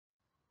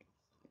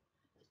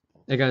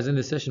Hey guys, in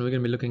this session we're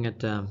going to be looking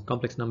at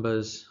complex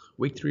numbers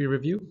week 3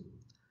 review.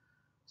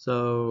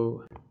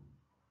 So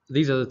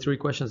these are the 3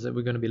 questions that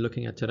we're going to be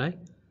looking at today.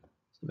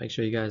 So make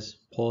sure you guys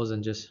pause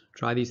and just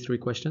try these 3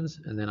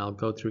 questions, and then I'll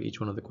go through each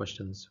one of the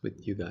questions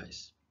with you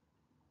guys.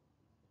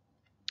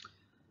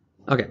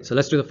 Okay, so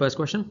let's do the first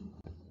question.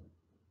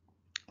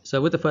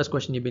 So with the first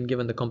question, you've been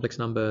given the complex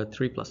number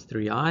 3 plus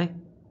 3i,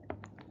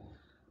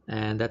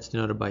 and that's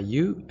denoted by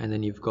u, and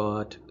then you've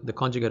got the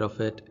conjugate of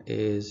it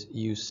is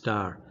u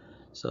star.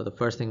 So the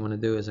first thing I'm going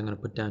to do is I'm going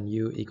to put down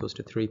u equals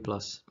to 3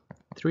 plus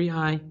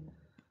 3i,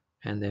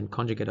 and then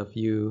conjugate of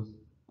u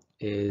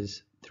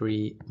is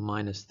 3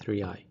 minus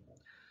 3i.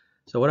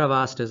 So what I've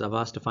asked is I've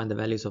asked to find the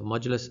values of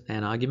modulus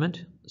and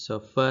argument. So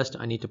first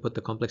I need to put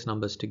the complex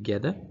numbers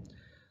together.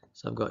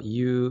 So I've got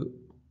u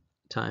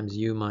times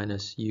u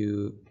minus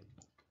u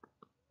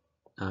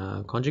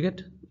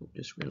conjugate.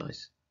 Just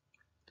realize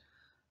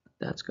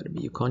that's going to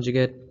be u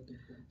conjugate.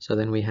 So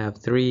then we have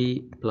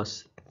 3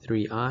 plus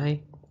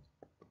 3i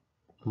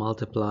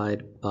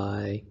multiplied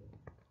by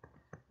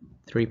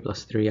 3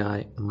 plus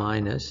 3i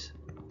minus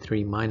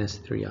 3 minus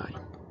 3i.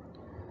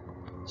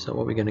 So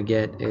what we're going to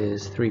get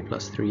is 3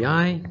 plus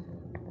 3i,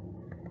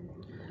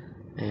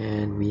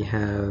 and we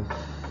have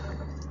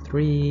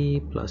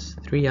 3 plus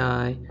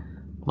 3i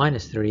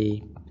minus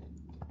 3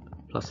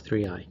 plus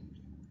 3i.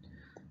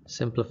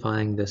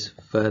 Simplifying this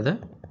further,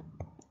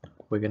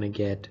 we're going to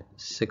get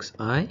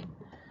 6i.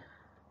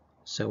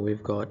 So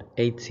we've got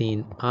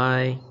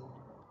 18i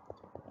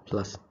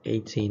plus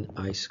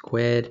 18i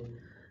squared,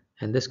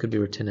 and this could be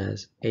written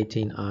as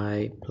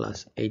 18i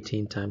plus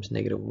 18 times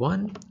negative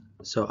 1.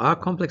 So our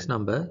complex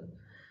number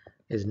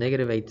is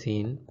negative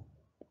 18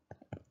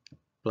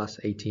 plus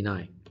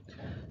 18i.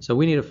 So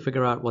we need to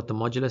figure out what the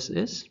modulus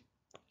is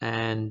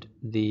and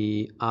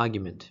the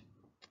argument.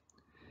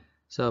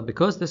 So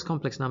because this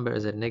complex number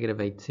is at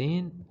negative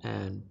 18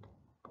 and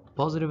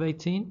positive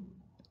 18,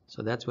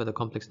 so that's where the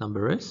complex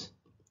number is,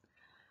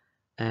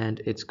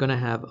 and it's going to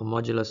have a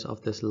modulus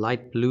of this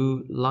light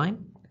blue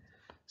line.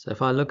 So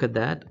if I look at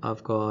that,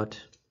 I've got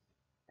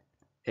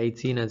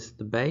 18 as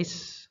the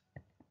base,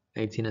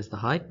 18 as the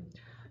height,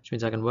 which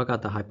means I can work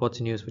out the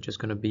hypotenuse, which is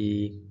going to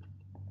be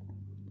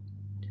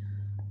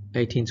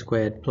 18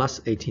 squared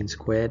plus 18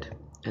 squared,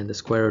 and the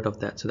square root of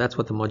that. So that's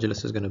what the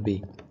modulus is going to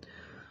be,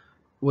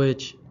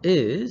 which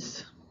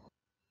is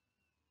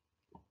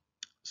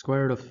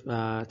square root of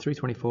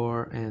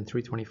 324 and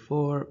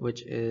 324,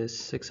 which is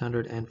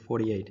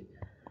 648.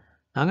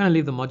 Now I'm going to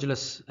leave the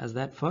modulus as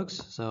that,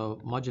 folks.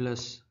 So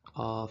modulus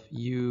of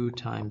u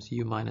times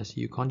u minus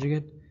u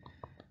conjugate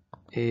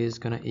is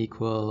going to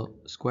equal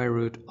square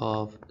root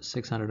of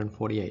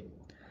 648.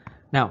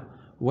 Now,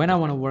 when I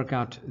want to work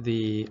out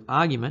the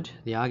argument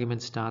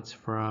starts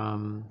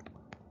from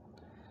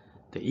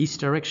the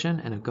east direction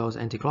and it goes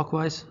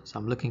anti-clockwise. So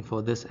I'm looking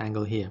for this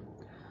angle here.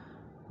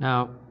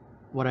 Now,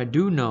 what I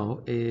do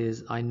know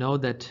is I know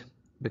that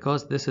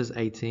because this is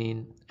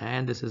 18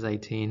 and this is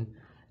 18,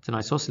 it's an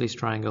isosceles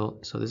triangle,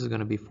 so this is going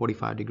to be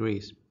 45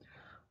 degrees,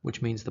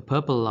 which means the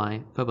purple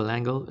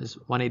angle is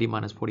 180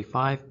 minus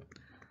 45.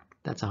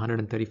 That's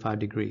 135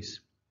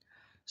 degrees.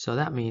 So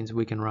that means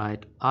we can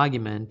write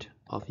argument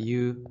of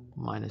u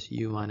minus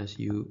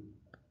u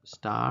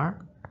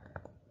star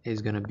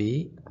is going to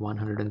be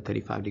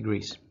 135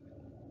 degrees.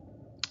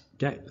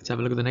 Okay, let's have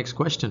a look at the next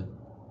question.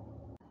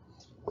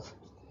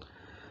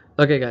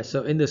 Okay guys,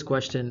 so in this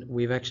question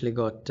we've actually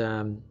got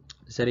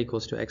z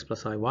equals to x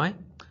plus iy,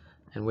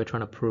 and we're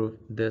trying to prove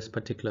this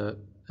particular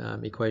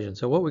equation.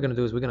 So what we're going to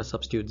do is we're going to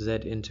substitute z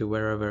into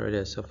wherever it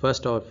is. So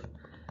first off,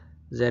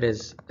 z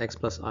is x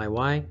plus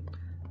iy,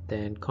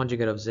 then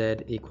conjugate of z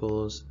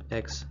equals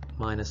x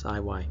minus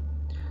iy.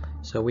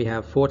 So we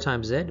have 4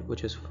 times z,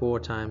 which is 4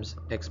 times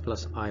x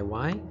plus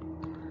iy,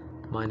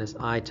 minus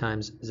I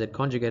times z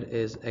conjugate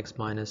is x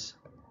minus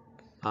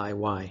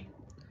iy.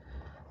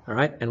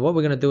 Alright, and what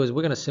we're going to do is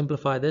we're going to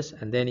simplify this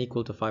and then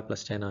equal to 5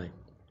 plus 10i.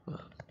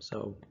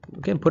 So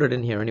we can put it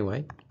in here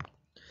anyway.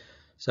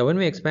 So when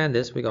we expand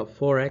this, we got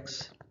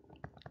 4x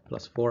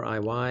plus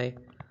 4iy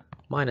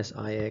minus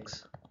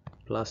ix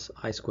plus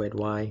i squared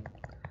y,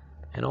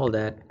 and all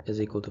that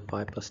is equal to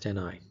 5 plus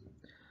 10i.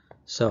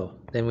 So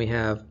then we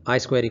have I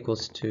squared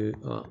equals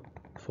to,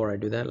 before I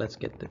do that, let's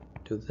get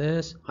to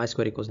this. I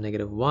squared equals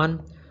negative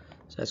 1,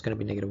 so that's going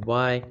to be negative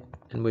y,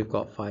 and we've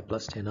got 5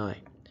 plus 10i.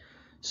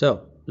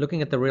 So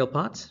looking at the real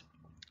parts,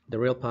 the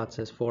real part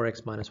says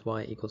 4x minus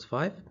y equals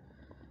 5.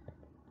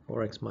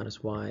 4x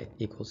minus y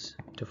equals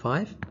to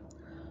 5.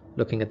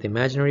 Looking at the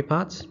imaginary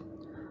parts,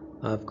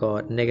 I've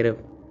got negative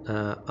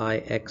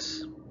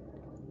ix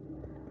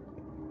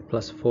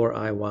plus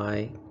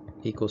 4iy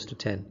equals to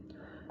 10.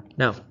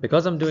 Now,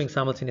 because I'm doing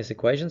simultaneous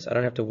equations, I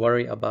don't have to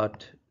worry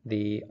about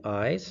the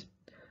i's.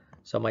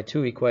 So my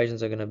two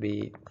equations are going to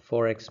be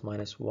 4x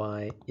minus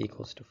y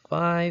equals to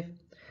 5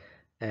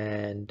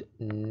 and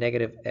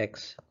negative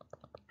x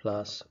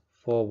plus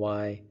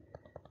 4y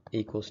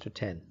equals to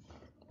 10.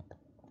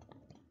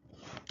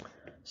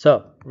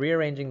 So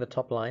rearranging the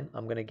top line,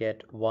 I'm going to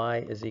get y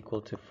is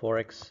equal to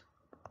 4x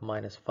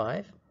minus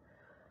 5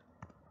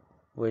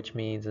 which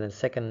means in the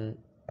second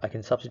I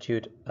can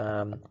substitute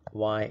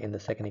y in the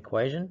second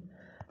equation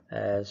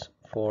as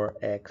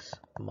 4x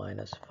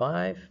minus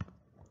 5,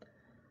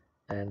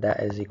 and that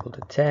is equal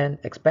to 10.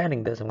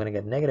 Expanding this, I'm going to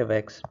get negative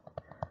x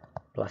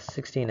plus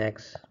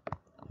 16x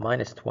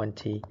minus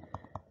 20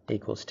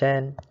 equals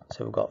 10.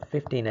 So we've got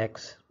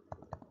 15x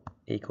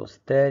equals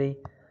 30,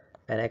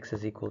 and x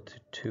is equal to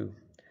 2.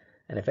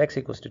 And if x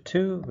equals to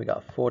 2, we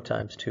got 4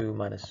 times 2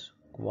 minus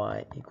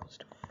y equals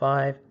to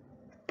 5.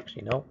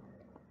 Actually, no.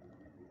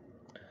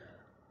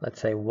 Let's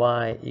say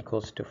y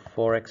equals to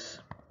 4x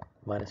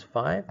minus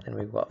 5, and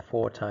we've got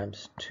 4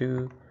 times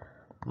 2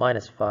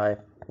 minus 5,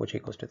 which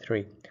equals to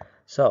 3.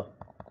 So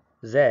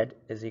z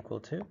is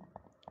equal to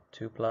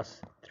 2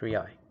 plus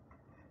 3i.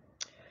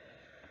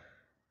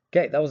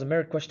 Okay, that was a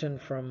merit question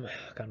from,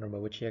 I can't remember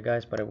which year,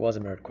 guys, but it was a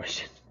merit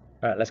question.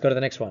 All right, let's go to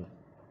the next one.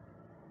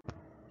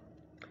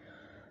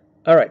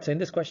 All right, so in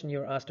this question,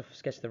 you're asked to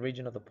sketch the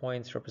region of the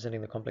points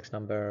representing the complex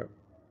number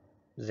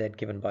z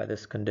given by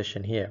this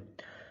condition here.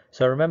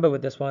 So remember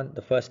with this one,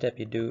 the first step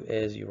you do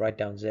is you write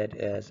down z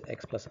as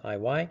x plus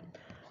iy,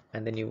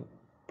 and then you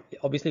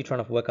obviously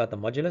trying to work out the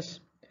modulus.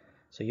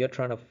 So you're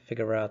trying to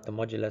figure out the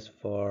modulus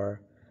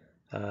for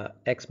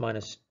x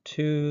minus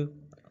 2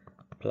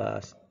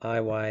 plus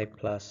iy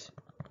plus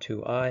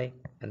 2i,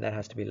 and that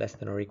has to be less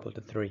than or equal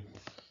to 3.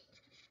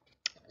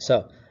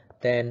 So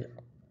then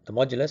the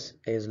modulus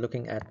is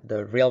looking at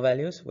the real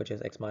values, which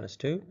is x minus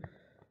 2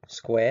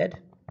 squared,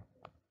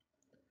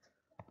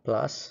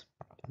 plus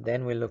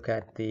then we look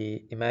at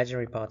the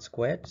imaginary part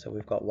squared, so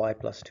we've got y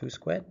plus 2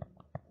 squared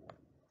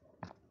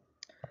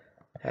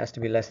has to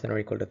be less than or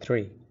equal to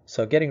 3.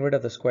 So getting rid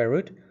of the square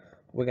root,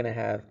 we're going to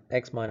have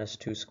x minus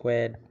 2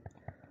 squared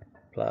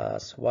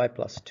plus y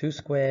plus 2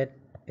 squared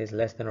is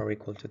less than or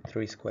equal to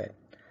 3 squared.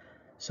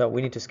 So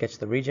we need to sketch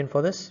the region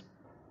for this.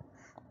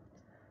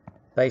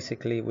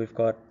 Basically, we've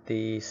got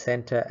the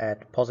center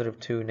at positive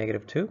 2,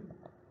 negative 2,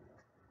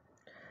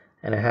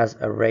 and it has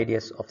a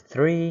radius of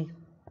 3.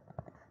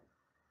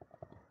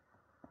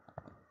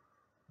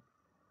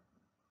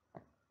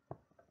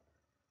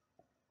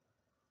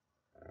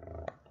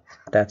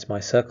 That's my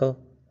circle,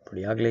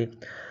 pretty ugly,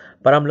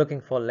 but I'm looking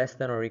for less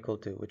than or equal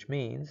to, which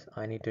means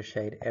I need to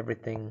shade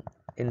everything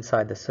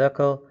inside the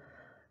circle,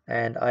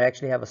 and I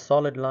actually have a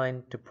solid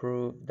line to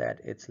prove that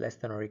it's less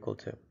than or equal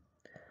to.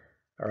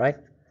 All right,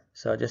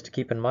 so just to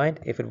keep in mind,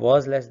 if it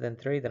was less than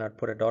 3, then I'd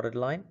put a dotted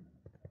line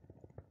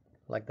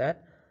like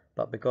that,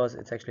 but because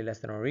it's actually less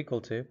than or equal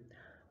to,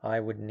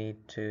 I would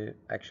need to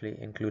actually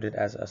include it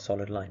as a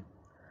solid line.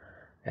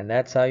 And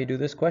that's how you do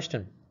this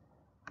question.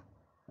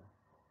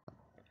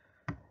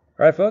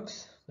 Alright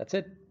folks, that's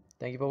it.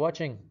 Thank you for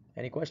watching.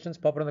 Any questions,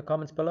 pop it in the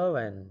comments below,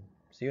 and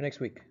see you next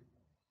week.